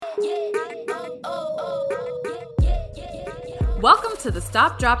Welcome to the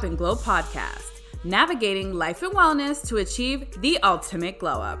Stop, Drop, and Glow podcast, navigating life and wellness to achieve the ultimate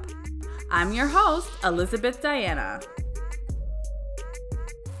glow up. I'm your host, Elizabeth Diana.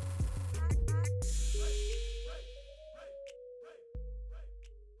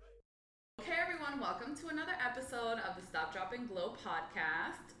 Okay, everyone, welcome to another episode of the Stop, Drop, and Glow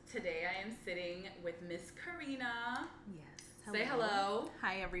podcast. Today I am sitting with Miss Carina. Yes. Hello. Say hello.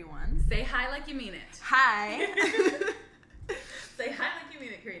 Hi, everyone. Say hi like you mean it. Hi. Say hi like you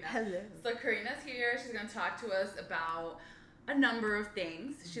mean it, Carina. Hello. So Carina's here. She's going to talk to us about a number of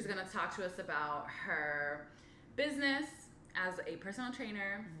things. She's going to talk to us about her business as a personal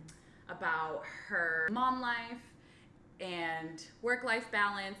trainer, about her mom life and work-life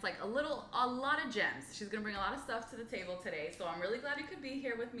balance, like a lot of gems. She's going to bring a lot of stuff to the table today. So I'm really glad you could be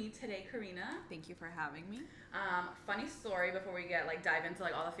here with me today, Carina. Thank you for having me. Funny story before we dive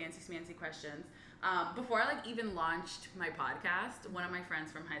into all the fancy smancy questions. Before I even launched my podcast, one of my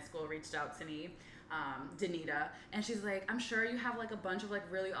friends from high school reached out to me, Danita, and she's like, I'm sure you have a bunch of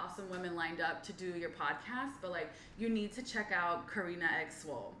really awesome women lined up to do your podcast, but you need to check out Carina X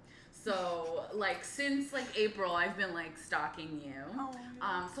Swole. So since April, I've been stalking you.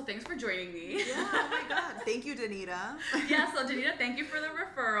 Oh, so thanks for joining me. Yeah, oh my God. Thank you, Danita. Yeah, so Danita, thank you for the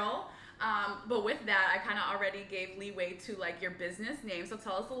referral. But with that, I kind of already gave leeway to your business name. So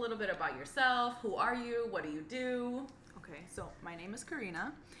tell us a little bit about yourself. Who are you? What do you do? Okay, so my name is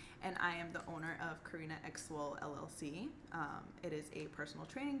Carina, and I am the owner of Carina X Swole LLC. It is a personal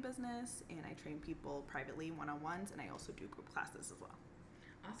training business, and I train people privately, one-on-ones, and I also do group classes as well.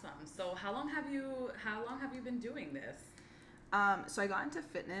 Awesome. So how long have you been doing this? So I got into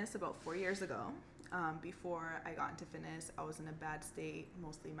fitness about 4 years ago. Before I got into fitness, I was in a bad state,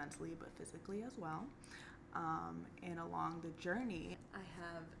 mostly mentally, but physically as well. And along the journey, I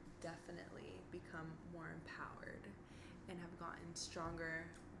have definitely become more empowered and have gotten stronger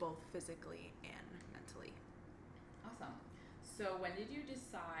both physically and mentally. Awesome. So when did you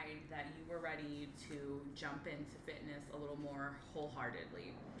decide that you were ready to jump into fitness a little more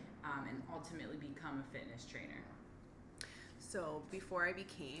wholeheartedly and ultimately become a fitness trainer? So before I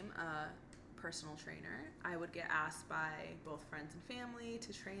became a personal trainer, I would get asked by both friends and family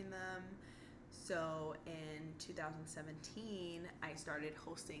to train them. So in 2017, I started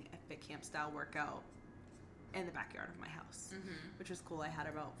hosting a fit camp style workout in the backyard of my house, which was cool. I had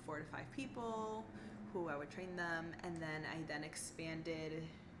about 4 to 5 people who I would train them, and then I expanded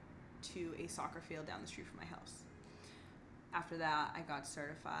to a soccer field down the street from my house. After that, I got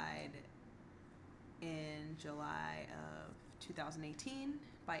certified in July of 2018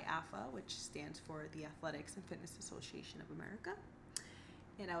 by AFA, which stands for the Athletics and Fitness Association of America.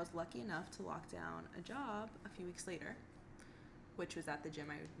 And I was lucky enough to lock down a job a few weeks later, which was at the gym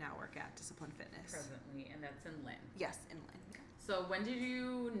I now work at, Discipline Fitness. Presently, and that's in Lynn. Yes, in Lynn. Yeah. So when did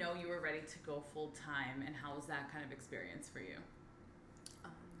you know you were ready to go full-time, and how was that kind of experience for you? I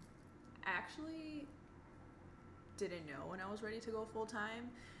actually didn't know when I was ready to go full-time.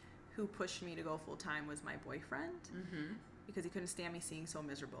 Who pushed me to go full-time was my boyfriend, because he couldn't stand me seeing so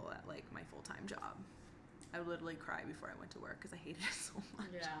miserable at my full-time job. I would literally cry before I went to work because I hated it so much.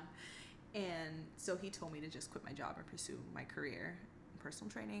 Yeah. And so he told me to just quit my job and pursue my career in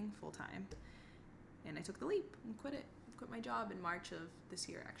personal training full-time. And I took the leap and quit my job in March of this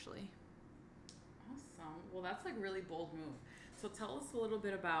year, actually. Awesome. Well, that's a really bold move. So tell us a little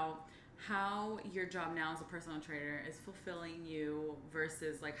bit about how your job now as a personal trainer is fulfilling you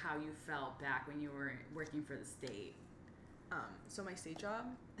versus how you felt back when you were working for the state. So my state job,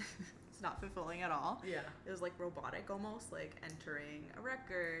 it's not fulfilling at all. Yeah. It was robotic almost, entering a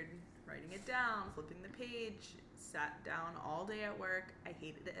record, writing it down, flipping the page, sat down all day at work. I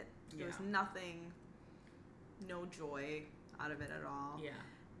hated it. There was nothing, no joy out of it at all. Yeah.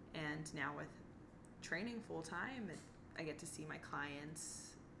 And now with training full time, I get to see my clients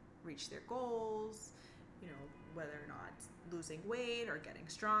reach their goals, whether or not it's losing weight or getting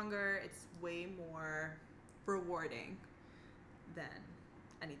stronger. It's way more rewarding than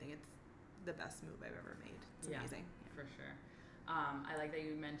anything. It's the best move I've ever made. It's amazing. Yeah. For sure. I like that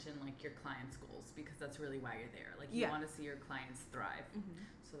you mentioned your clients' goals, because that's really why you're there. You want to see your clients thrive.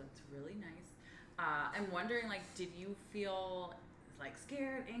 So that's really nice. I'm wondering, did you feel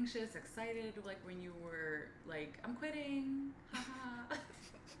scared, anxious, excited, when you were I'm quitting?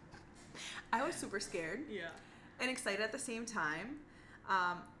 I was super scared. Yeah. And excited at the same time.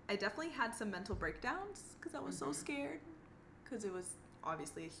 I definitely had some mental breakdowns because I was so scared, because it was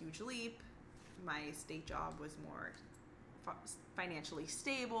obviously a huge leap. My state job was more financially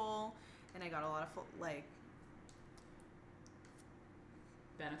stable, and I got a lot of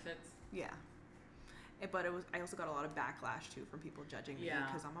benefits. Yeah. But I also got a lot of backlash too from people judging me Yeah.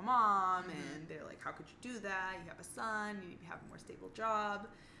 because I'm a mom, Mm-hmm. and they're like, how could you do that? You have a son, you have a more stable job.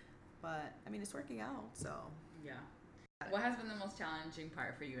 But I mean, it's working out, so. Yeah. What has been the most challenging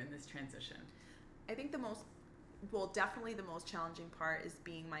part for you in this transition? I think definitely the most challenging part is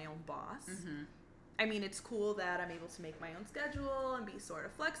being my own boss. Mm-hmm. I mean, it's cool that I'm able to make my own schedule and be sort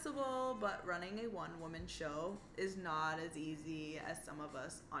of flexible, but running a one-woman show is not as easy as some of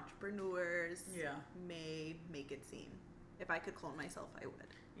us entrepreneurs may make it seem. If I could clone myself, I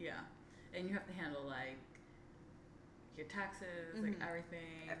would. Yeah. And you have to handle, like, your taxes, like,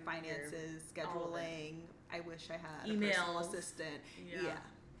 everything. Finances, scheduling. I wish I had emails. A personal assistant. Yeah.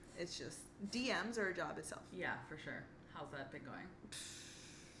 It's just, DMs are a job itself. Yeah, for sure. How's that been going?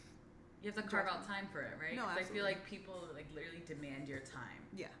 You have to carve out time for it, right? No, absolutely. I feel like people like literally demand your time.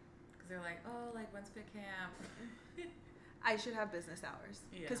 Yeah. Because they're like, oh, like when's fit camp? I should have business hours.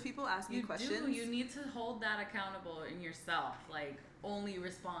 Because people ask me questions. You need to hold that accountable in yourself. Like, only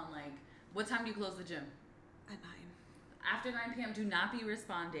respond like, what time do you close the gym? At 9. After 9 p.m., do not be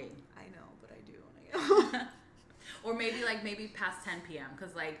responding. I know, but I do when I get Or maybe past 10 p.m.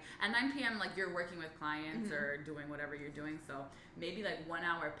 Because, like, at 9 p.m., like, you're working with clients or doing whatever you're doing. So maybe, like, 1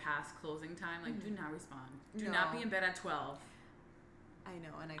 hour past closing time, like, do not respond. Do not be in bed at 12. I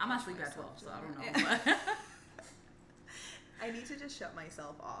know, and I'm asleep at 12, so I don't know. But I need to just shut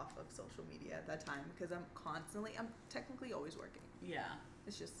myself off of social media at that time because I'm technically always working. Yeah.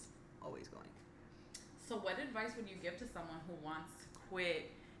 It's just always going. So what advice would you give to someone who wants to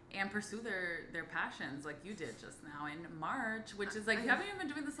quit and pursue their passions like you did just now in March, which is like, you haven't even been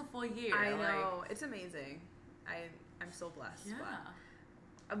doing this a full year. I know. It's amazing. I'm so blessed. Yeah.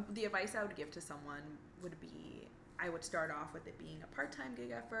 But, the advice I would give to someone would be, I would start off with it being a part-time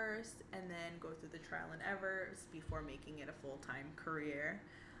gig at first and then go through the trial and errors before making it a full-time career.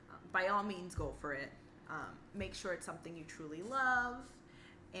 By all means, go for it. Make sure it's something you truly love,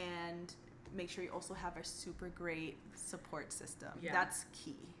 and make sure you also have a super great support system. Yeah. That's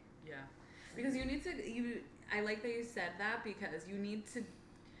key. Yeah. Because I like that you said that, because you need to,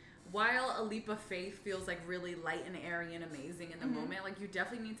 while a leap of faith feels like really light and airy and amazing in the moment, like, you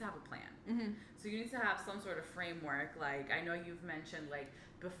definitely need to have a plan. So you need to have some sort of framework. Like, I know you've mentioned, like,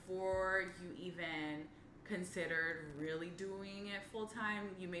 before you even considered really doing it full time,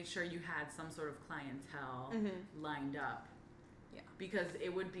 you made sure you had some sort of clientele lined up. Yeah. Because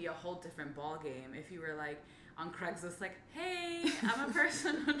it would be a whole different ball game if you were like on Craigslist, like, hey, I'm a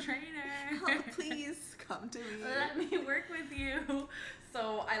personal trainer. Oh, please come to me. Let me work with you.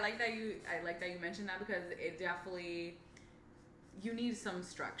 So I like that you mentioned that, because it definitely, you need some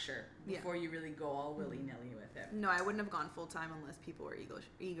structure before you really go all willy-nilly with it. No, I wouldn't have gone full-time unless people were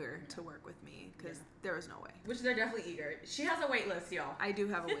eager to work with me, because there was no way. Which they're definitely eager. She has a wait list, y'all. I do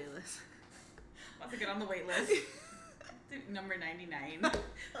have a wait list. About to get on the wait list. Number 99.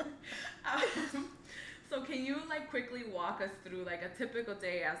 So can you, like, quickly walk us through, like, a typical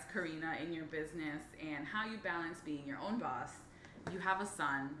day as Carina in your business and how you balance being your own boss? You have a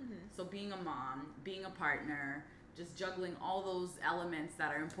son, so being a mom, being a partner, just juggling all those elements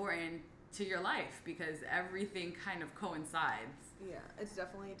that are important to your life, because everything kind of coincides. Yeah, it's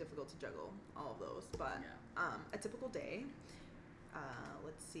definitely difficult to juggle all of those, but a typical day,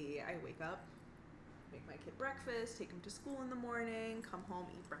 let's see, I wake up, make my kid breakfast, take him to school in the morning, come home,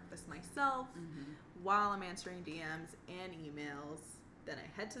 eat breakfast myself while I'm answering DMs and emails. Then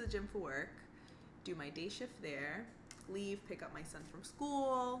I head to the gym for work, do my day shift there, leave, pick up my son from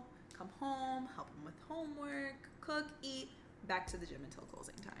school, come home, help him with homework, cook, eat, back to the gym until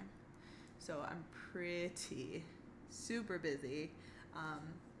closing time. So I'm pretty super busy.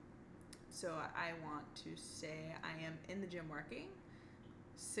 So I want to say I am in the gym working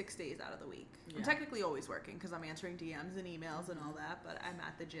 6 days out of the week. Yeah. I'm technically always working because I'm answering DMs and emails and all that, but I'm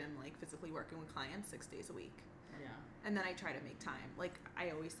at the gym, like, physically working with clients 6 days a week. Yeah. And then I try to make time. Like,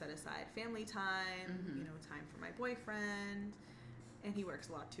 I always set aside family time, time for my boyfriend, and he works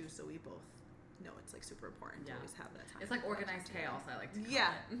a lot too, so we both know it's, like, super important to always have that time. It's like organized chaos, I like to call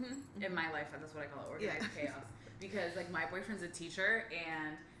it. In my life, that's what I call it, organized chaos. Because, like, my boyfriend's a teacher,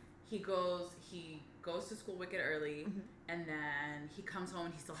 and he goes to school wicked early, and then he comes home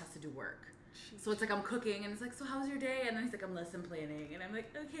and he still has to do work. Jeez. So it's like I'm cooking, and it's like, so how's your day? And then he's like, I'm lesson planning, and I'm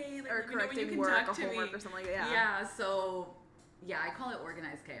like, okay, like, or correcting work or homework or something like that. Yeah. So I call it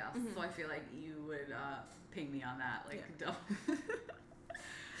organized chaos. So I feel like you would ping me on that, like, double.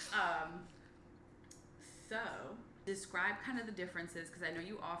 So describe kind of the differences, because I know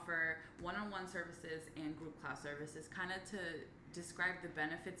you offer one-on-one services and group class services, kind of to describe the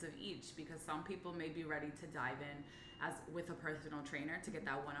benefits of each, because some people may be ready to dive in as with a personal trainer to get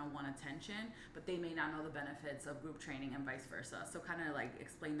that one-on-one attention, but they may not know the benefits of group training and vice versa. So kind of like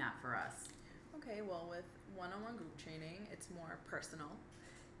explain that for us. Okay, well, with one-on-one group training, it's more personal,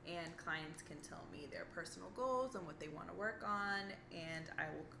 and clients can tell me their personal goals and what they want to work on, and I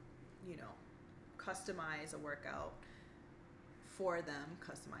will, customize a workout for them,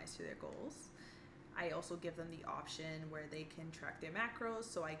 customized to their goals. I also give them the option where they can track their macros,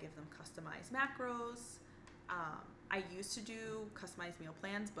 so I give them customized macros. I used to do customized meal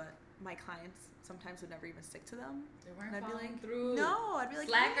plans, but my clients sometimes would never even stick to them. They weren't and I'd following be like, through. No, I'd be like,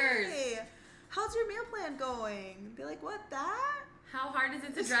 slackers. Hey, how's your meal plan going? Be like, what, that? How hard is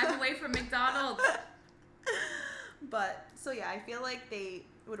it to drive away from McDonald's? But, so yeah, I feel like they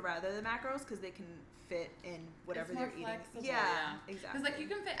would rather the macros because they can fit in whatever they're eating. Yeah, exactly. Because like you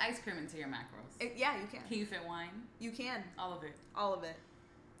can fit ice cream into your macros. Yeah, you can. Can you fit wine? You can. All of it. All of it.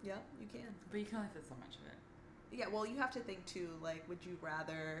 Yep, you can. But you can only fit so much of it. Yeah, well, you have to think too, like, would you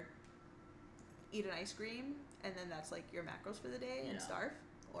rather eat an ice cream and then that's like your macros for the day and starve?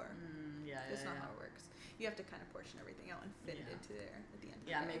 Or that's not how it works. You have to kind of portion everything out and fit it into there at the end of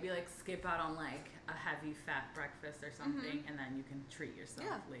the day. Maybe like skip out on like a heavy fat breakfast or something, and then you can treat yourself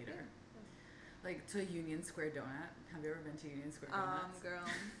later. Yeah. Like to Union Square Donut. Have you ever been to Union Square Donuts? Girl,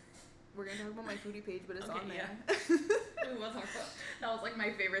 we're gonna talk about my foodie page, but it's on there. It was on. That was like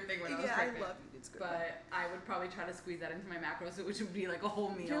my favorite thing when I was pregnant. I love Union Square. But I would probably try to squeeze that into my macros, which would be like a whole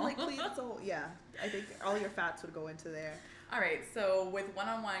meal. You're like, please, it's a whole, I think all your fats would go into there. All right, so with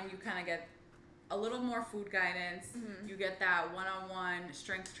one-on-one, you kind of get a little more food guidance. Mm-hmm. You get that one-on-one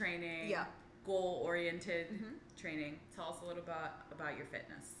strength training, goal-oriented training. Tell us a little about your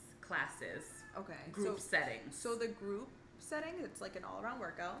fitness classes. Okay. Group settings. So the group setting, it's like an all-around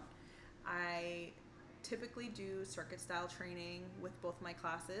workout. I typically do circuit-style training with both my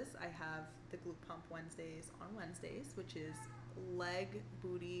classes. I have the glute pump Wednesdays on Wednesdays, which is leg,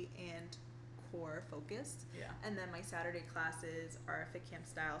 booty, and core focused. Yeah. And then my Saturday classes are fit camp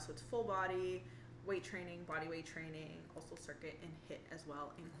style, so it's full body weight training, body weight training, also circuit and hit as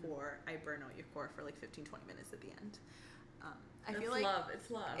well in core. I burn out your core for like 15-20 minutes at the end. I feel like it's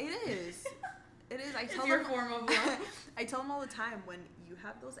love. It is. It is. I tell it's your form of love. I tell them all the time, when you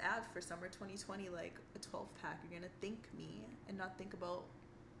have those abs for summer 2020, like a 12-pack, you're gonna thank me and not think about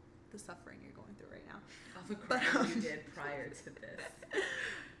the suffering you're going through right now. All the crying you did prior to this.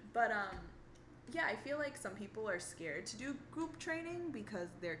 But yeah, I feel like some people are scared to do group training because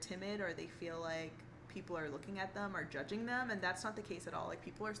they're timid or they feel like people are looking at them or judging them, and that's not the case at all. Like,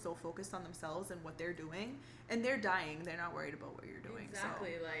 people are so focused on themselves and what they're doing, and they're dying. They're not worried about what you're doing.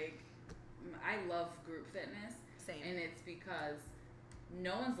 Exactly. So. Like, I love group fitness. Same. And it's because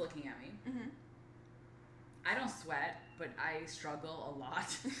no one's looking at me. Mm-hmm. I don't sweat, but I struggle a lot.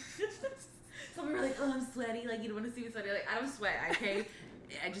 Some people are like, oh, I'm sweaty. Like, you don't want to see me sweaty. Like, I don't sweat, okay?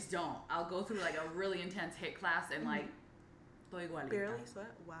 I just don't. I'll go through, like, a really intense HIIT class and, like, barely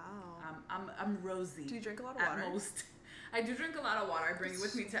sweat? Wow. I'm rosy. Do you drink a lot of water? At most. I do drink a lot of water. I bring it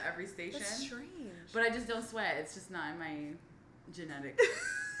with me to every station. That's strange. But I just don't sweat. It's just not in my genetic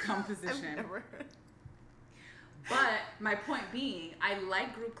composition. I've never heard. But my point being, I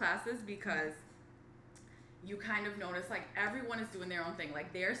like group classes because you kind of notice, like, everyone is doing their own thing.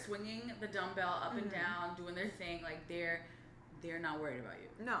 Like, they're swinging the dumbbell up and down, doing their thing. Like, they're not worried about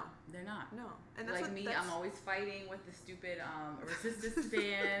you. No. They're not. No. And that's like me, I'm always fighting with the stupid resistance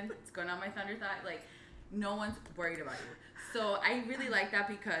band. It's going on my thunder thigh. Like, no one's worried about you. So I really like that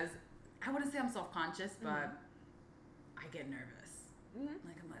because I wouldn't say I'm self-conscious, but I get nervous. Mm-hmm.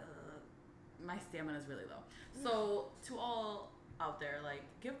 Like, I'm like, ugh. My stamina is really low. So to all out there, like,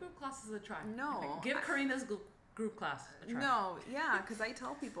 give group classes a try. No. Okay. Give Carina's group class a try. No. Yeah, because I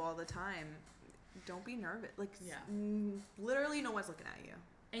tell people all the time, don't be nervous. Like, literally no one's looking at you.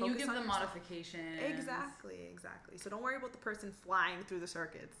 And you give them modifications. Exactly. So don't worry about the person flying through the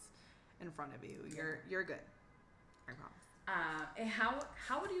circuits in front of you. You're good. I promise. And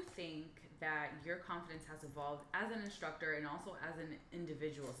how would you think that your confidence has evolved as an instructor and also as an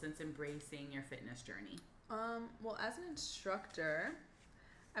individual since embracing your fitness journey? Well, as an instructor,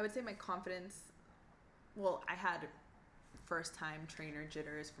 I would say my confidence, I had first-time trainer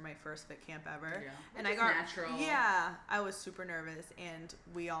jitters for my first fit camp ever. Yeah. And I got natural. Yeah, I was super nervous, and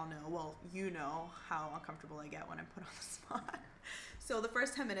we all know, you know how uncomfortable I get when I'm put on the spot. So the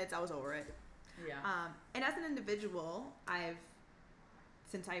first 10 minutes, I was over it. Yeah. And as an individual,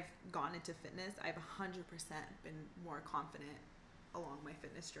 since I've gone into fitness, I've 100% been more confident along my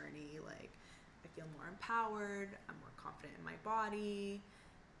fitness journey. Like, I feel more empowered, I'm more confident in my body,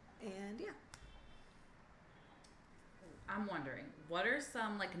 and yeah. I'm wondering, what are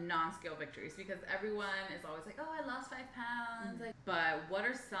some like non-scale victories? Because everyone is always like, oh, I lost 5 pounds. Mm-hmm. Like, but what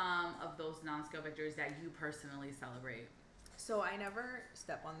are some of those non-scale victories that you personally celebrate? So I never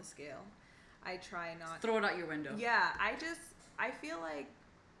step on the scale. I try not. Throw it out your window. Yeah, I feel like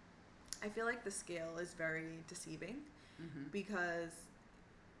the scale is very deceiving because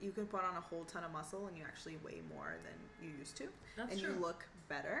you can put on a whole ton of muscle and you actually weigh more than you used to. That's and true. You look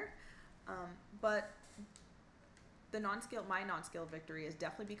better. But my non-scale victory is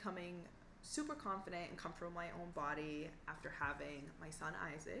definitely becoming super confident and comfortable in my own body after having my son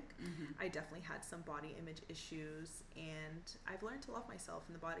Isaac. I definitely had some body image issues, and I've learned to love myself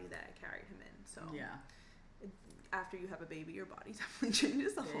in the body that I carried him in. So after you have a baby, your body definitely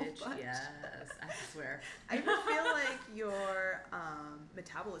changes a whole bunch. Yes, I swear. I feel like your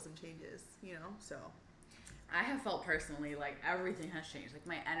metabolism changes, so. I have felt personally like everything has changed. Like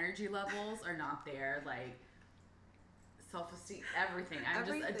my energy levels are not there. Like self-esteem, everything.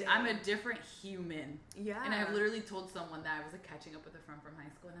 I'm a different human. Yeah. And I've literally told someone that I was like catching up with a friend from high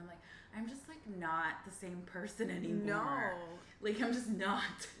school, and I'm like, I'm just like not the same person anymore. No. Like I'm just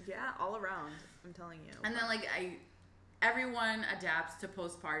not. Yeah, all around. I'm telling you. And then like everyone adapts to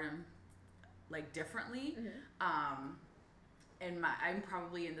postpartum like differently. And I'm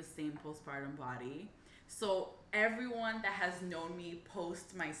probably in the same postpartum body. So everyone that has known me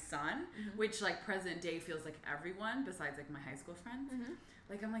post my son, which like present day feels like everyone besides like my high school friends,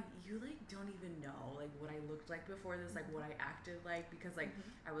 like I'm like, you like don't even know like what I looked like before this, like what I acted like, because like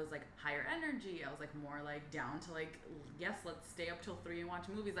I was like higher energy, I was like more like down to like, yes, let's stay up till 3 and watch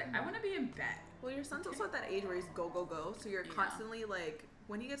movies, like I want to be in bed. Well, your son's also at that age where he's go go go, so you're constantly like,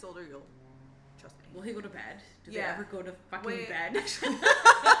 when he gets older, you'll trust me. Will he go to bed? Do they ever go to fucking bed?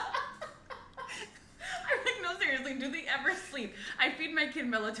 Seriously, do they ever sleep? I feed my kid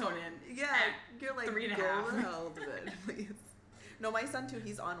melatonin. Yeah, you're like 3.5. Go the hell to bed, please. No, my son too.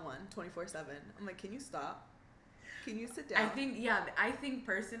 He's on one 24/7. I'm like, can you stop? Can you sit down? I think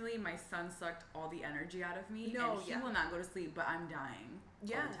personally, my son sucked all the energy out of me. No, and he will not go to sleep, but I'm dying all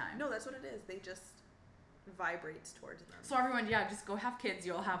the time. No, that's what it is. They just vibrates towards them. So everyone, just go have kids.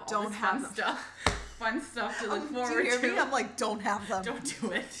 You'll have all this fun stuff. Fun stuff to look forward to. Me? I'm like, don't have them. Don't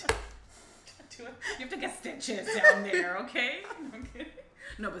do it. You have to get stitches down there, okay?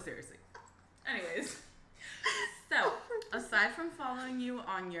 No, but seriously. Anyways, so aside from following you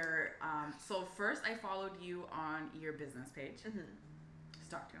on your, so first I followed you on your business page,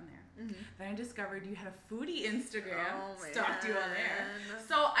 stalked you on there. Then I discovered you had a foodie Instagram, stalked you on there.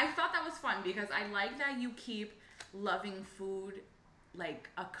 So I thought that was fun because I like that you keep loving food like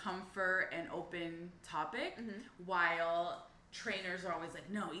a comfort and open topic while trainers are always like,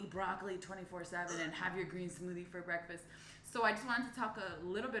 no, eat broccoli 24/7 and have your green smoothie for breakfast. So I just wanted to talk a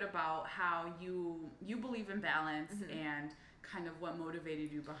little bit about how you believe in balance and kind of what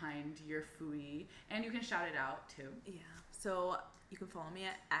motivated you behind your foodie, and you can shout it out too. Yeah. So you can follow me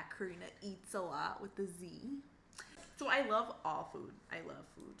at Carina Eats a Lot with the Z. So I love all food. I love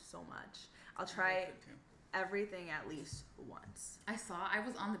food so much. I'll try everything at least once. I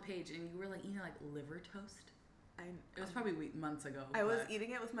was on the page and you were like eating like liver toast. It was probably months ago. I was eating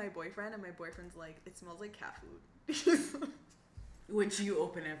it with my boyfriend, and my boyfriend's like, it smells like cat food. Which you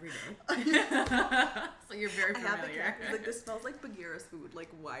open every day. So you're very familiar. I have the cat. He's like, this smells like Bagheera's food. Like,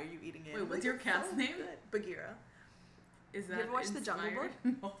 why are you eating it? Wait, what's your cat's name? Good. Bagheera. Is that you ever watched The Jungle Book?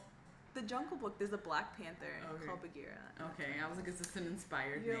 No. The Jungle Book, there's a Black Panther called Bagheera. Okay, I was like, is this an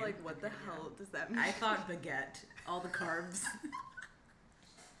inspired name? You're like, what the hell does that mean? I thought baguette. All the carbs.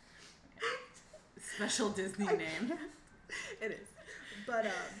 Special Disney name. It is. But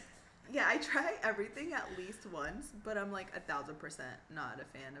I try everything at least once, but I'm like 1,000% not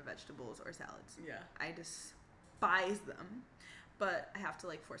a fan of vegetables or salads. Yeah. I despise them. But I have to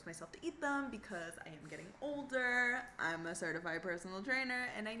like force myself to eat them because I am getting older. I'm a certified personal trainer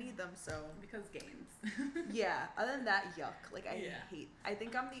and I need them, so because gains. Yeah. Other than that, yuck. Like I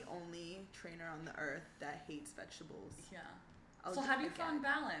think I'm the only trainer on the earth that hates vegetables. Yeah. So how do you find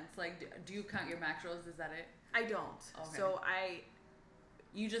balance? Like, do you count your macros? Is that it? I don't. Okay. So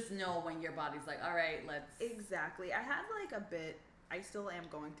you just know when your body's like, all right, let's. Exactly. I had like a bit. I still am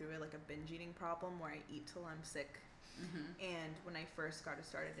going through it, like a binge eating problem where I eat till I'm sick. And when I first got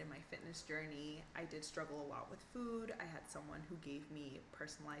started in my fitness journey, I did struggle a lot with food. I had someone who gave me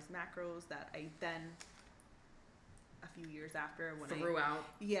personalized macros that I then, a few years after, when threw out.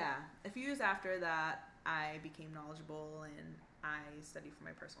 Yeah, a few years after that, I became knowledgeable and I studied for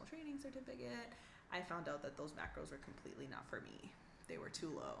my personal training certificate. I found out that those macros were completely not for me. They were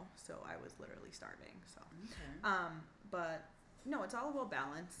too low, so I was literally starving. So, but no, it's all about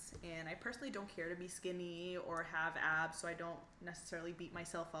balance. And I personally don't care to be skinny or have abs, so I don't necessarily beat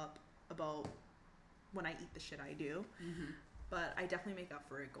myself up about when I eat the shit I do. Mm-hmm. But I definitely make up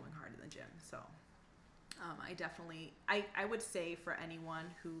for it going hard in the gym. So I would say for anyone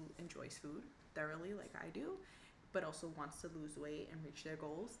who enjoys food thoroughly like I do, but also wants to lose weight and reach their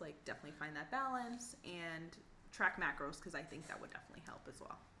goals, like definitely find that balance and track macros, because I think that would definitely help as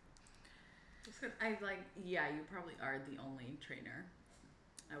well. That's good. You probably are the only trainer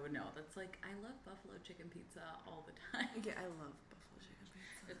I would know that's like, I love buffalo chicken pizza all the time. Yeah, I love buffalo chicken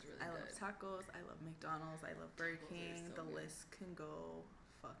pizza. It's really I good. love tacos. I love McDonald's. I love Burger King. So the good. list can go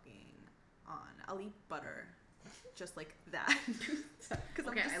fucking on. I'll eat butter just like that.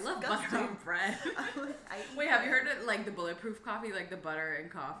 Okay, I love butter on bread. Wait, have you heard of like the bulletproof coffee, like the butter and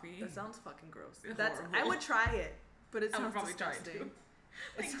coffee? That sounds fucking gross. It's I horrible. would try it, but it I would sounds probably try disgusting. it too.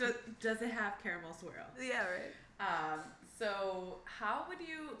 Like, does it have caramel swirl? Yeah, right. So how would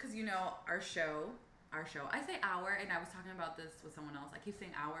you, because you know our show, I say our, and I was talking about this with someone else. I keep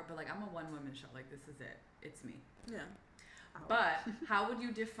saying our, but like I'm a one-woman show. Like this is it. It's me. Yeah. But how would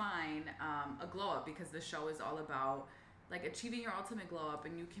you define a glow up? Because the show is all about like achieving your ultimate glow up,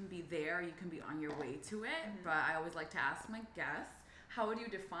 and you can be there, you can be on your way to it. Mm-hmm. But I always like to ask my guests, how would you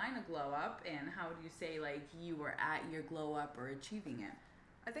define a glow up, and how would you say like you were at your glow up or achieving it?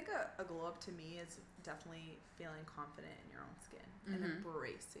 I think a glow up to me is definitely feeling confident in your own skin and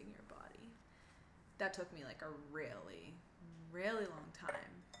embracing your body. That took me like a really, really long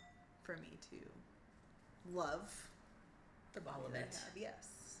time for me to love the body All of that it. I have. Yes.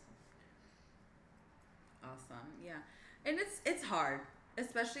 Awesome. Yeah. And it's hard,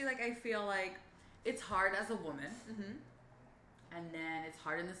 especially like I feel like it's hard as a woman. Mm-hmm. And then it's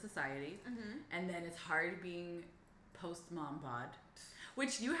hard in the society. Mm-hmm. And then it's hard being post mom bod,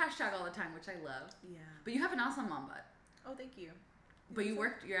 which you hashtag all the time, which I love. Yeah. But you have an awesome mom bod. Oh, thank you. But you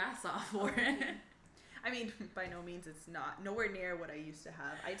worked your ass off for it. I mean, by no means it's not nowhere near what I used to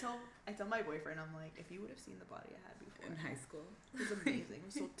have. I tell my boyfriend, I'm like, if you would have seen the body I had before In high school. it was amazing. It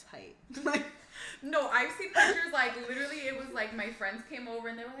was so tight. No, I've seen pictures like literally it was like my friends came over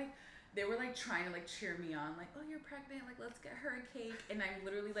and they were like trying to like cheer me on, like, oh, you're pregnant, like let's get her a cake, and I'm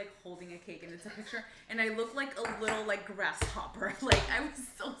literally like holding a cake and it's a picture and I look like a little like grasshopper. Like I was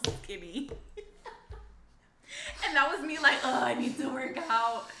so skinny. And that was me like, oh, I need to work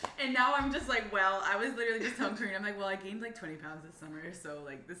out. And now I'm just like, well, I was literally just telling Carina, I'm like, well, I gained like 20 pounds this summer, so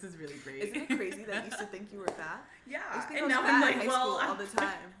like this is really great. Isn't it crazy that I used to think you were fat? Yeah. I used to think And I now was I'm fat like, in high well, school all the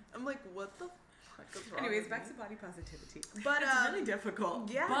time. I'm like, what the fuck is wrong anyways, with back me? to body positivity. But it's really difficult.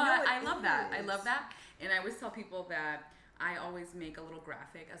 yeah, but no, I love that. I is. love that. And I always tell people that I always make a little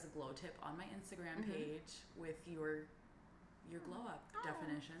graphic as a glow tip on my Instagram page with your glow up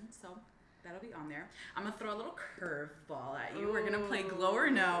definition. So that'll be on there. I'm gonna throw a little curveball at you. We're gonna play glow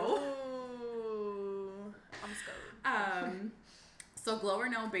or no. Ooh. I'm scared. So glow or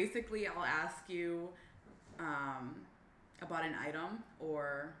no, basically I'll ask you about an item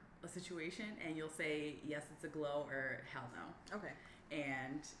or a situation, and you'll say yes, it's a glow, or hell no. Okay.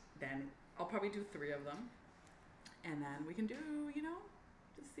 And then I'll probably do 3 of them, and then we can do,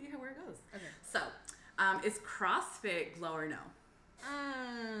 just see where it goes. Okay. So, is CrossFit glow or no?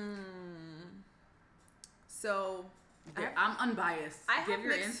 So I'm unbiased. I Give have your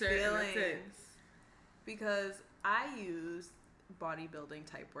mixed answer. feelings And that's it. because I use bodybuilding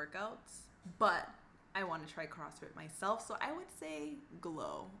type workouts, but I want to try CrossFit myself, so I would say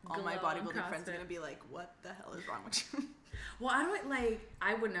glow. All my Glow and bodybuilding friends are CrossFit. gonna be like, "What the hell is wrong with you?" Well,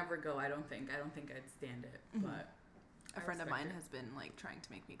 I would never go. I don't think I'd stand it. But A friend of respect mine it. has been like trying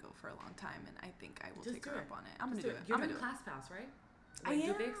to make me go for a long time, and I think I will Just take do her it. up on it. I'm gonna Just do it. You're I'm doing gonna do it. class pass, right? I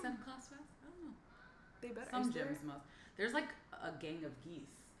Do they am. extend class pass? I don't know. They better. Some Is there? gyms must. There's like a gang of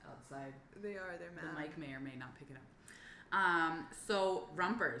geese outside. They are. They're The mad. mic may or may not pick it up. So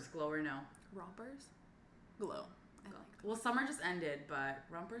rumpers, glow or no? Rompers, glow. I like them. Well, summer just ended, but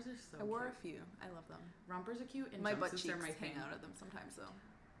rumpers are so I wore a cute. few. I love them. Rumpers are cute, and My butt jumpsuits cheeks are my hang thing. out of them sometimes, though.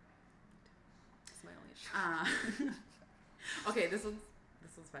 It's my only issue. Okay, this one's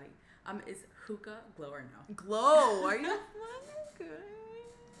funny. Is hookah glow or no? Glow. Are you fucking kidding me?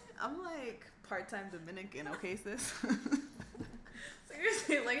 I'm like part-time Dominican. Okay, sis.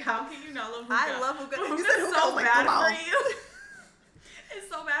 Seriously, like how can you not love hookah? I love hookah. You Hookah's said hookah, I so was like, bad glow. for you. It's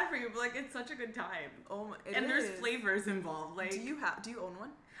so bad for you, but like it's such a good time. Oh my! And there's flavors involved. Like Do you own one?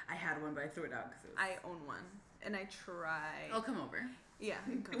 I had one, but I threw it out because it was. I own one, and I try. I'll come over. Yeah.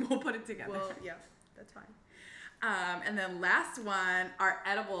 We'll put it together. Well, yeah, that's fine. And then last one are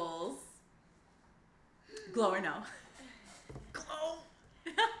edibles. Glow or no? Glow.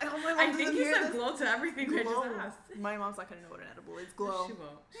 Oh my mom I think doesn't you hear said this. glow to everything I Glow. just asked. My mom's not gonna know what an edible is. Glow. She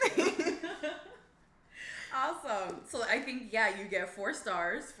won't. Awesome. So I think, you get 4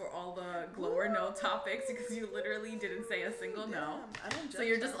 stars for all the glow or no topics because you literally didn't say a single no. I don't judge So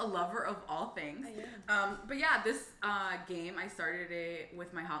you're just that. a lover of all things. I am. But this game, I started it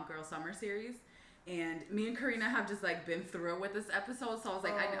with my Hot Girl Summer series. And me and Carina have just like been through it with this episode. So I was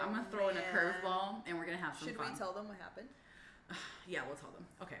like, I'm going to throw in a curveball and we're going to have some fun. Should we tell them what happened? Yeah, we'll tell them.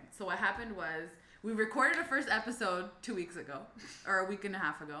 Okay. So what happened was we recorded a first episode 2 weeks ago or a week and a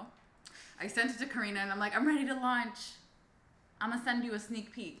half ago. I sent it to Carina and I'm like, I'm ready to launch. I'm gonna send you a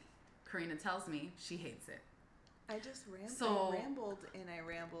sneak peek. Carina tells me she hates it. I just rambled and I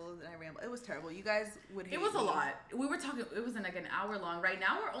rambled. It was terrible. You guys would hate It was me. a lot. We were talking, it was like an hour long. Right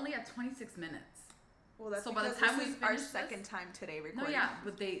now we're only at 26 minutes. Well, that's so because by the time this we is our finish second time today recording. No, yeah,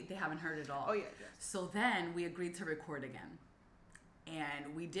 but they haven't heard it all. Oh, yeah. So then we agreed to record again.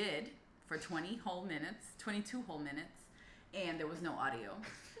 And we did for 22 whole minutes, and there was no audio.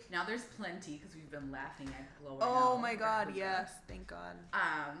 Now there's plenty because we've been laughing at Glow. Oh my God, yes, thank God.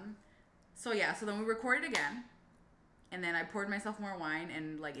 So then we recorded again, and then I poured myself more wine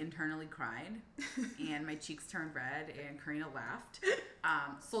and like internally cried, and my cheeks turned red, and Carina laughed.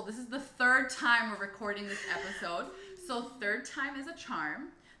 So this is the 3rd time we're recording this episode. So 3rd time is a charm.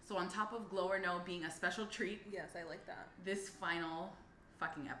 So on top of Glow or No being a special treat, Yes, I like that. this final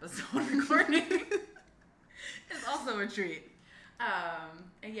fucking episode recording is also a treat.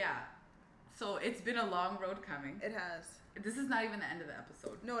 And so it's been a long road coming. It has. This is not even the end of the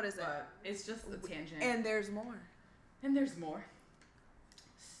episode. No, it isn't. But it's just a tangent. And there's more. And there's more.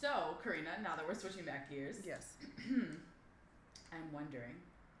 So, Carina, now that we're switching back gears, Yes. I'm wondering,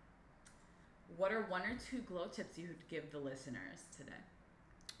 what are 1 or 2 glow tips you would give the listeners today?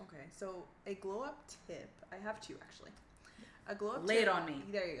 Okay, so a glow up tip. I have 2 actually. A glow up Lay tip, it on me.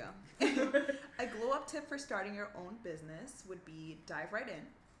 There you go. A glow up tip for starting your own business would be dive right in,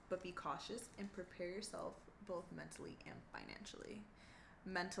 but be cautious and prepare yourself both mentally and financially.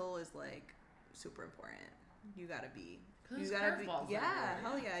 Mental is like super important. You gotta be. You gotta be. Yeah,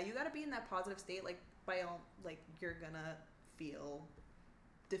 hell yeah. You gotta be in that positive state. Like you're gonna feel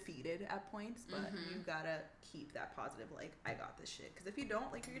defeated at points, but you gotta keep that positive. Like I got this shit. Because if you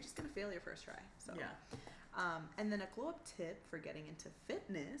don't, like you're just gonna fail your first try. So yeah. And then a glow up tip for getting into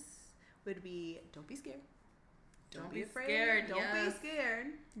fitness would be don't be scared. Don't be afraid. scared. Don't yes. be scared.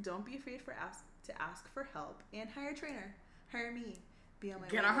 Don't be afraid to ask for help and hire a trainer. Hire me. Be on my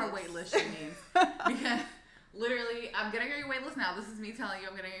Get on her wait list, she means. Because literally, I'm getting on your wait list now. This is me telling you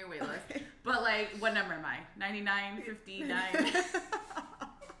I'm getting on your wait list. Okay. But like, what number am I? 99, 59.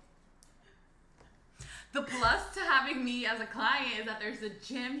 The plus to having me as a client is that there's a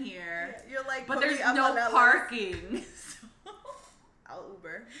gym here. Yeah, you're like, but there's no parking. So I'll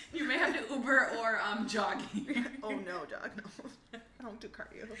Uber. You may have to Uber or jogging. Oh no, jog no. I don't do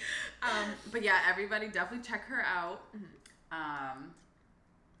cardio. But yeah, everybody definitely check her out. Mm-hmm.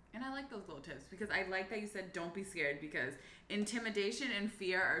 And I like those little tips because I like that you said don't be scared because intimidation and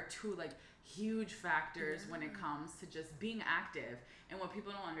fear are 2 like huge factors when it comes to just being active. And what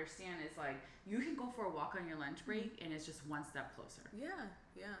people don't understand is like you can go for a walk on your lunch break and it's just 1 step closer.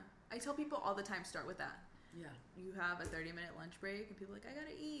 Yeah. I tell people all the time, start with that. Yeah. You have a 30-minute lunch break and people are like, I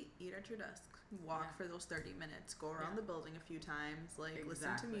gotta eat at your desk. Walk for those 30 minutes. Go around the building a few times. Like listen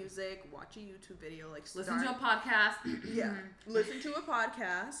to music, watch a YouTube video, like listen to a podcast. Yeah. Listen to a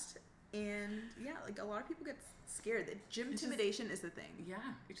podcast. And yeah, like a lot of people get scared. Gym intimidation is the thing. Yeah.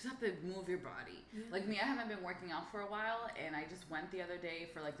 You just have to move your body. Yeah. Like me, I haven't been working out for a while and I just went the other day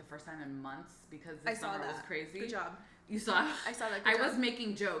for like the first time in months because the summer was crazy. Good job. You saw? I saw that. I was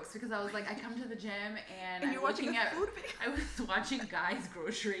making jokes because I was like, I come to the gym and I'm looking at food video. I was watching Guys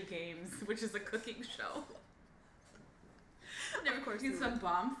Grocery Games, which is a cooking show. And of course, some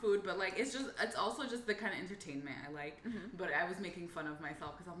bomb food, but like it's also just the kind of entertainment I like. Mm-hmm. But I was making fun of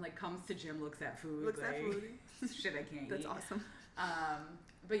myself because I'm like, comes to gym, looks at food, shit I can't eat. That's awesome.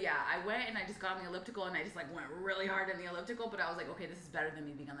 But yeah, I went and I just got on the elliptical and I just like went really hard in the elliptical, but I was like, okay, this is better than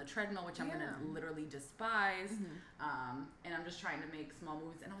me being on the treadmill, which I'm gonna literally despise. Mm-hmm. And I'm just trying to make small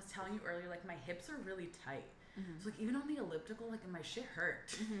moves. And I was telling you earlier, like my hips are really tight. Mm-hmm. So like even on the elliptical, like my shit hurt.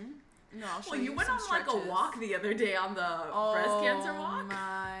 Mm-hmm. No, well, you went on like a walk the other day on the breast cancer walk. Oh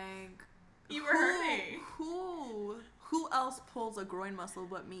my! You were hurting. Who else pulls a groin muscle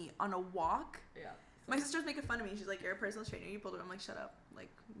but me on a walk? Yeah. My sister's making fun of me. She's like, "You're a personal trainer. You pulled it." I'm like, "Shut up! Like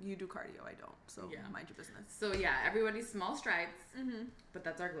you do cardio, I don't. So mind your business." So yeah, everybody's small strides. Mm-hmm. But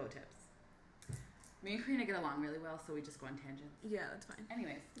that's our glow tips. Me and Carina get along really well, so we just go on tangents. Yeah, that's fine.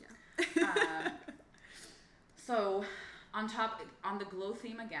 Anyways. Yeah. So On the glow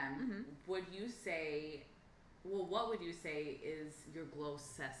theme again, would you say, what would you say is your glow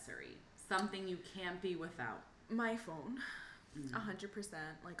accessory? Something you can't be without. My phone. 100%.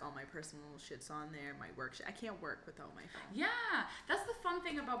 Like all my personal shit's on there. My work shit. I can't work without my phone. Yeah, that's the fun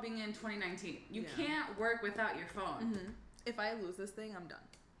thing about being in 2019. You can't work without your phone. If I lose this thing, I'm done.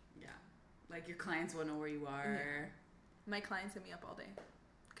 Yeah, like your clients will know where you are. Yeah. My clients hit me up all day.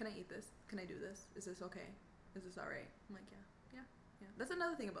 Can I eat this? Can I do this? Is this okay? Is this all right? I'm like, yeah. That's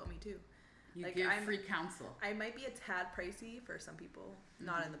another thing about me too. You like, give free counsel. I might be a tad pricey for some people.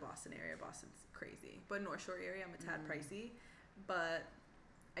 Not in the Boston area. Boston's crazy. But North Shore area, I'm a tad pricey. But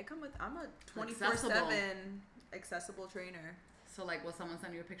I'm a 24/7 accessible trainer. So like, will someone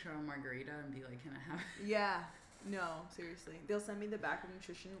send you a picture of a margarita and be like, can I have it? Yeah. No, seriously. They'll send me the back of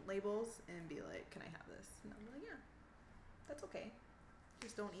nutrition labels and be like, can I have this? And I'm like, yeah. That's okay.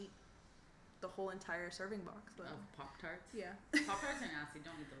 Just don't eat the whole entire serving box. Of Pop-Tarts? Yeah. Pop-Tarts are nasty.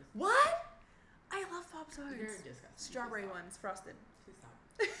 Don't eat those. What? I love Pop-Tarts. They're disgusting. Strawberry ones, frosted. Please stop.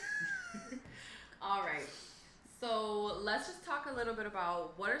 All right. So let's just talk a little bit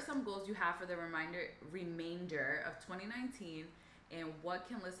about what are some goals you have for the remainder of 2019, and what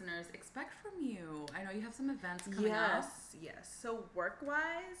can listeners expect from you? I know you have some events coming up. Yes. So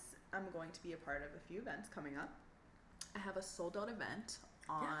work-wise, I'm going to be a part of a few events coming up. I have a sold-out event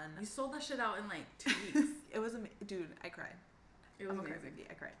on... Yeah, you sold that shit out in like 2 weeks. It was amazing. Dude, I cried. It was amazing. Crazy.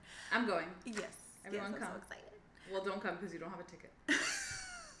 I cried. I'm going. Yes. Everyone come. I'm so excited. Well, don't come because you don't have a ticket.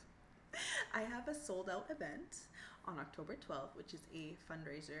 I have a sold-out event on October 12th, which is a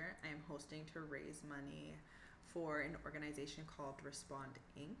fundraiser I am hosting to raise money for an organization called Respond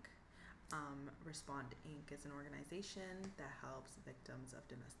Inc. Respond Inc. is an organization that helps victims of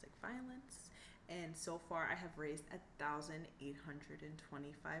domestic violence. And so far, I have raised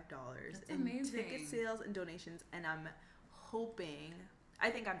 $1,825 in ticket sales and donations. And I'm hoping, I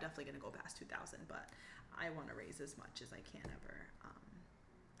think I'm definitely going to go past 2,000, but I want to raise as much as I can ever.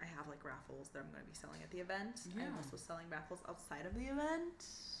 I have like raffles that I'm going to be selling at the event. Yeah. I'm also selling raffles outside of the event.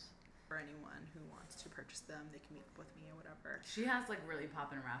 For anyone who wants to purchase them, they can meet up with me or whatever. She has like really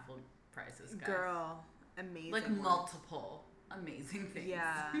poppin' raffle prices, guys. Girl, amazing. Like multiple amazing things.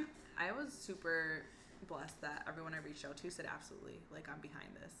 Yeah. I was super blessed that everyone I reached out to said absolutely, like, I'm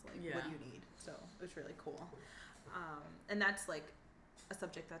behind this. Like, what do you need? So it was really cool. And that's like a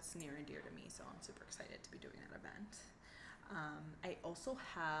subject that's near and dear to me, so I'm super excited to be doing that event. I also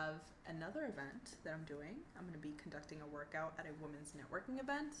have another event that I'm doing. I'm going to be conducting a workout at a women's networking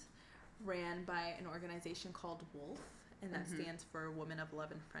event ran by an organization called WOLF, and that stands for Women of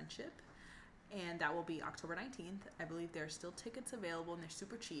Love and Friendship. And that will be October 19th. I believe there are still tickets available, and they're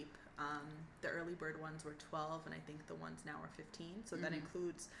super cheap. The early bird ones were $12, and I think the ones now are $15. So that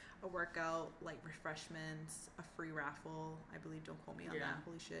includes a workout, like refreshments, a free raffle. I believe, don't quote me on that.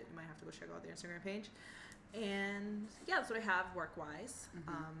 Holy shit, you might have to go check out their Instagram page. And yeah, that's what I have work-wise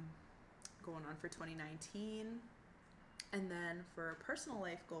going on for 2019. And then for personal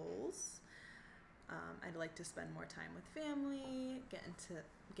life goals, I'd like to spend more time with family,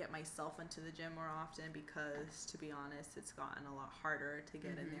 get myself into the gym more often, because to be honest, it's gotten a lot harder to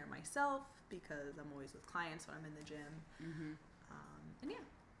get in there myself because I'm always with clients when I'm in the gym. And yeah,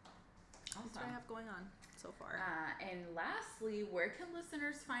 that's what I have going on so far. And lastly, where can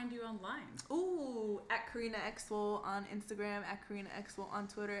listeners find you online? Ooh, at Carina Exwell on Instagram, at Carina Exwell on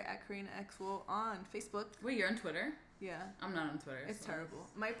Twitter, at Carina Exwell on Facebook. Wait, you're on Twitter? Yeah. I'm not on Twitter. It's terrible.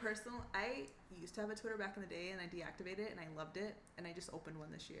 I used to have a Twitter back in the day, and I deactivated it, and I loved it, and I just opened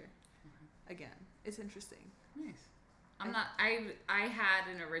one this year. Again. It's interesting. Nice. I had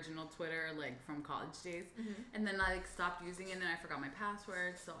an original Twitter like from college days, and then I like stopped using it, and I forgot my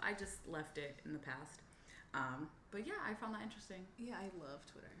password, so I just left it in the past. But yeah, I found that interesting. Yeah, I love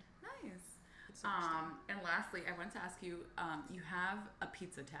Twitter. Nice. And lastly, I wanted to ask you, you have a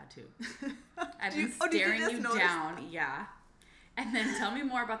pizza tattoo. I've been staring you down. Yeah. And then tell me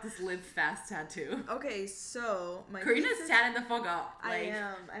more about this Live Fast tattoo. Okay, so my Karina's tatted the fuck up. Like, I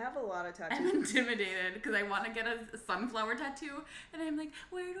am. I have a lot of tattoos. I'm intimidated because I want to get a sunflower tattoo, and I'm like,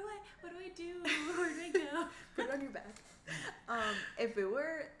 what do I do? Where do I go? Put it on your back.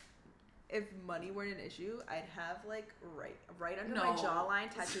 If money weren't an issue, I'd have like right under my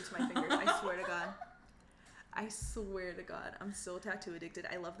jawline tattooed to my fingers. I swear to God. I swear to God. I'm so tattoo addicted.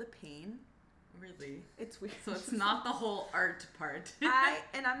 I love the pain. Really? It's weird. So it's not the whole art part.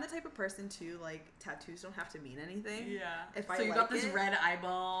 I'm the type of person too, like, tattoos don't have to mean anything. Yeah. So you got this red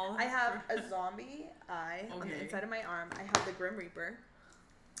eyeball. I have a zombie eye on the inside of my arm. I have the Grim Reaper.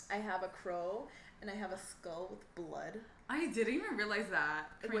 I have a crow and I have a skull with blood. I didn't even realize that.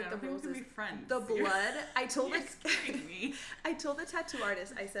 With the roses. We can be friends. The blood. I told me. I told the tattoo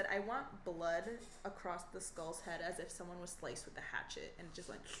artist. I said I want blood across the skull's head as if someone was sliced with a hatchet and just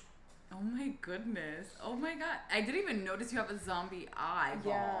like. Oh my goodness. Oh my god. I didn't even notice you have a zombie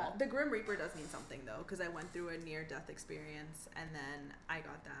eyeball. Yeah. The Grim Reaper does mean something though, because I went through a near-death experience and then I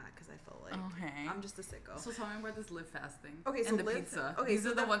got that because I felt like I'm just a sicko. So tell me about this Live Fast thing. Okay, so and the pizza. Okay, these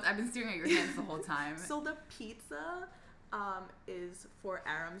are the ones I've been staring at your hands the whole time. So the pizza is for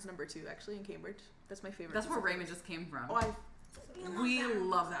Aram's number 2 actually in Cambridge. That's my favorite. That's where Raymond just came from. Oh, we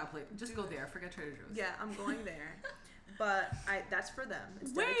love that place. Just go there. Forget Trader Joe's. Yeah, I'm going there. But that's for them.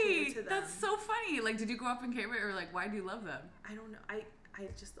 It's Wait, to them. That's so funny. Like, did you grow up in Cambridge, or like, why do you love them? I don't know. I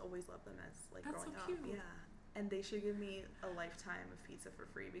just always loved them as like that's growing so cute. up. Yeah, and they should give me a lifetime of pizza for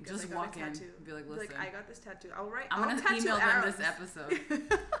free because just I got walk a in, tattoo. be like, listen, I got this tattoo. I'm gonna email them this episode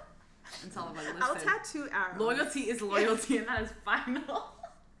and tell them like, listen, I'll tattoo Aram. Loyalty is loyalty, and that is final.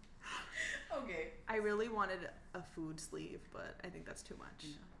 Okay. I really wanted a food sleeve, but I think that's too much.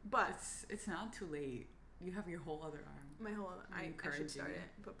 Yeah. But it's not too late. You have your whole other arm. My whole I should start it.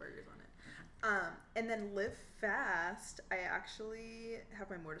 Put burgers on it. Okay. And then Live Fast. I actually have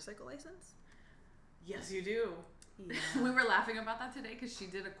my motorcycle license. Yes, you do. Yeah. We were laughing about that today because she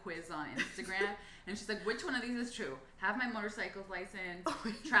did a quiz on Instagram and she's like, which one of these is true? Have my motorcycle license,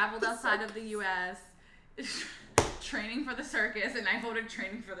 traveled outside of the U.S., training for the circus, and I voted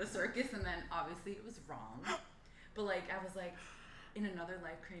training for the circus, and then obviously it was wrong. But like, I was like, in another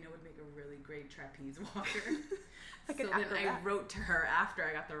life, Carina would make a really great trapeze walker. So then I wrote to her after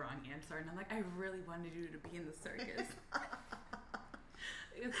I got the wrong answer, and I'm like, I really wanted you to be in the circus.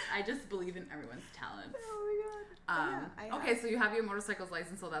 I just believe in everyone's talents. Oh my god. Okay, so you have your motorcycle's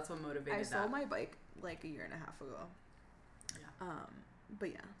license, so that's what motivated that. I sold my bike like a year and a half ago. Yeah.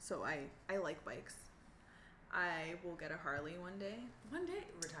 But yeah, so I like bikes. I will get a Harley one day. One day?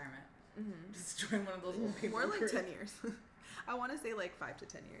 Retirement. Mm-hmm. Just join one of those old people. More like 10 years. I want to say like 5 to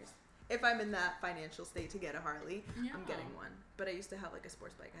 10 years. If I'm in that financial state to get a Harley, I'm getting one. But I used to have like a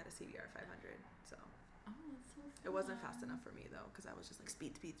sports bike. I had a CBR 500, so. Oh, that's so fun. It wasn't fast enough for me though, because I was just like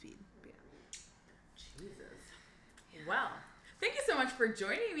speed. But yeah. Jesus. Well, thank you so much for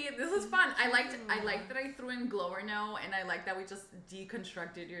joining me. This was fun. I liked that I threw in Glow or No, and I like that we just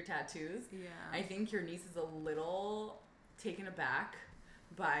deconstructed your tattoos. Yeah. I think your niece is a little taken aback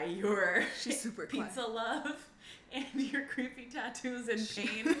by your She's super pizza love and your creepy tattoos and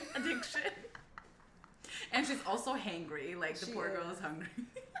pain addiction. And she's also hangry. Like, the poor girl is hungry.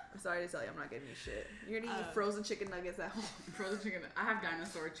 I'm sorry to tell you, I'm not getting you shit. You're gonna eat frozen chicken nuggets at home. Frozen chicken. I have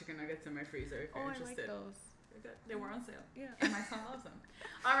dinosaur chicken nuggets in my freezer if you're interested. I like those. They were on sale. Yeah. And my son loves them.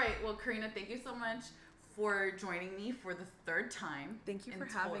 All right. Well, Carina, thank you so much for joining me for the 3rd time. Thank you for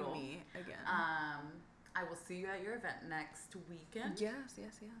having me again. I will see you at your event next weekend. Yes.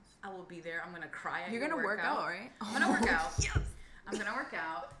 I will be there. I'm gonna cry at You're gonna work out, right? I'm gonna work out. Yes. I'm gonna work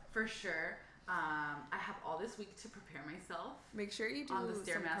out for sure. I have all this week to prepare myself. Make sure you do on the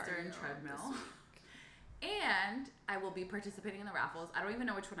Stairmaster and treadmill. And I will be participating in the raffles. I don't even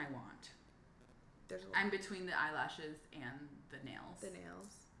know which one I want. I'm between the eyelashes and the nails.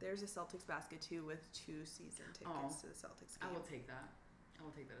 There's a Celtics basket too with 2 season tickets to the Celtics game. I will take that.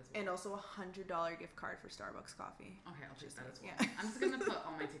 as well. And also $100 gift card for Starbucks coffee. Okay, I'll take that as well. Yeah. I'm just gonna put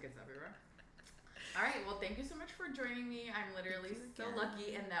all my tickets everywhere. All right, well, thank you so much for joining me. I'm literally so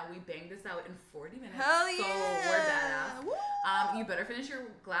lucky in that we banged this out in 40 minutes. Hell yeah! So we're badass. Woo! You better finish your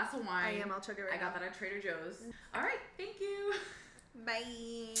glass of wine. I am. I'll chug it right now. I got that at Trader Joe's. All right, thank you.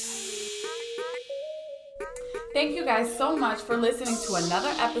 Bye. Thank you guys so much for listening to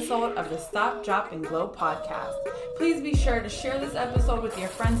another episode of the Stop, Drop, and Glow podcast. Please be sure to share this episode with your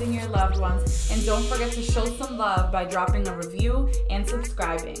friends and your loved ones. And don't forget to show some love by dropping a review and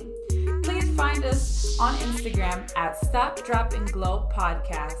subscribing. Please find us on Instagram at Stop, Drop, and Glow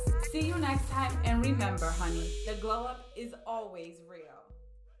podcast. See you next time. And remember, honey, the glow up is always real.